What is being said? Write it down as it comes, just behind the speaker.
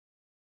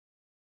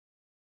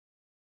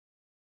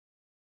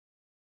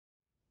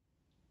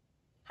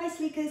Hi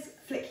Sleekers,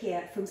 Flick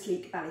here from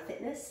Sleek Ballet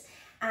Fitness,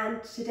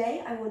 and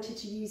today I wanted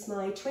to use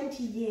my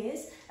 20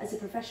 years as a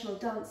professional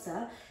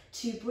dancer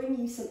to bring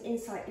you some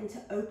insight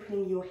into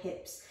opening your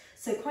hips.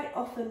 So quite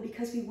often,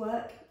 because we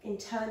work in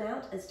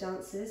turnout as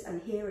dancers and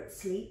here at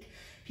Sleek,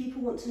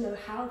 people want to know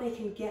how they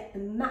can get the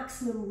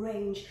maximum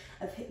range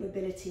of hip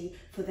mobility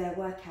for their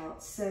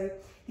workouts. So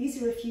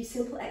these are a few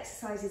simple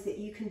exercises that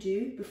you can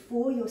do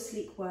before your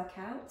Sleek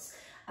workouts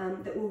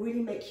that will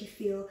really make you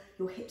feel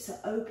your hips are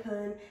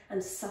open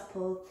and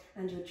supple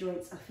and your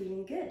joints are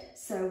feeling good.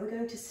 So we're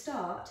going to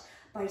start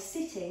by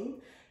sitting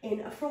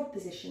in a frog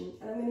position,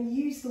 and I'm going to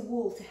use the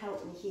wall to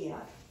help me here.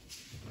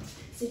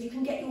 So you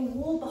can get your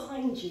wall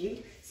behind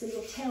you so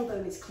your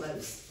tailbone is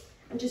close,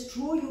 and just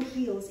draw your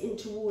heels in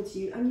towards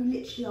you, and you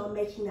literally are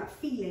making that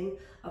feeling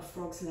of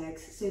frog's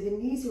legs. So the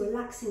knees are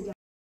relaxing down.